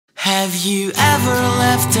Have you ever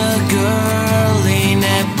left a girl in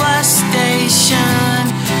a bus station?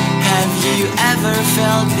 Have you ever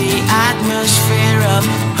felt the atmosphere of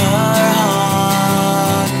her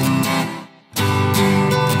heart?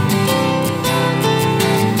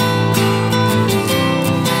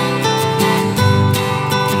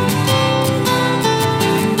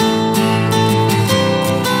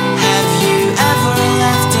 Have you ever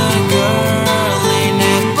left a girl in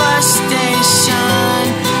a bus station?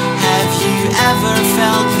 Have you ever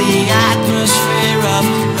felt the atmosphere of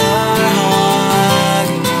her heart?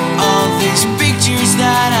 All these pictures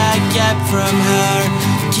that I get from her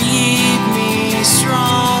keep me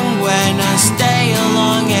strong when I stay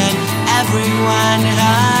alone and everyone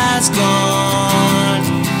has gone.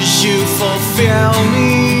 You fulfill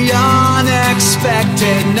me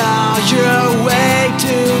unexpected. Now you're way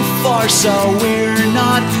too far, so we're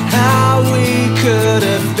not how we could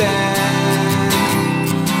have been.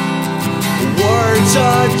 Words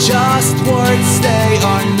are just words, they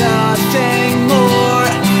are nothing more.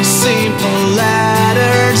 Simple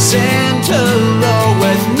letters into a row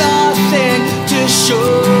with nothing to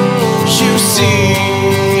show. You see,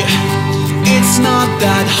 it's not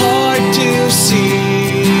that hard to see.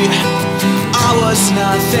 I was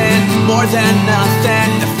nothing, more than nothing,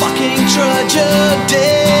 a fucking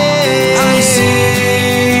tragedy. I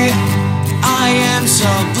see, I am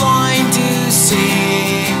so blind to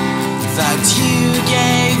see that you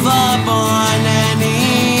gave up on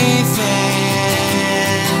anything.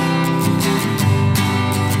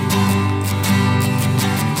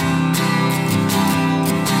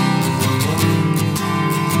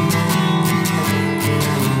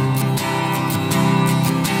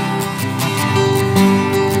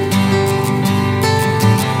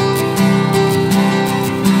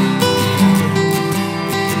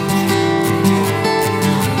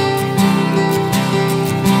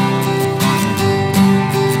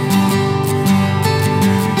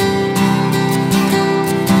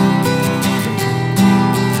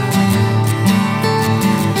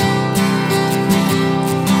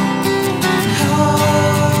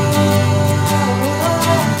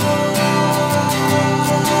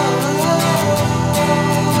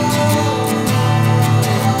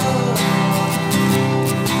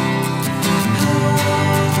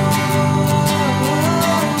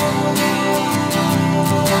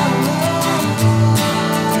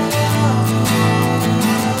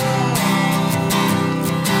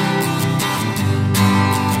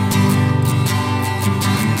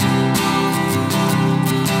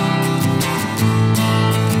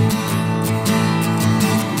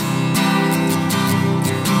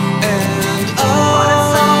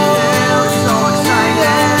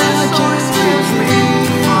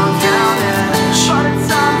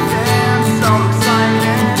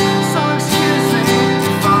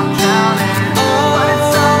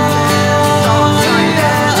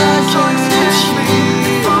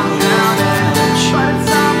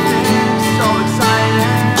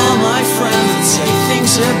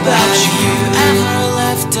 Have you ever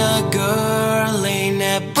left a girl in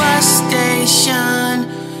a bus station?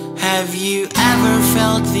 Have you ever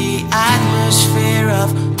felt the atmosphere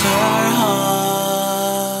of her heart?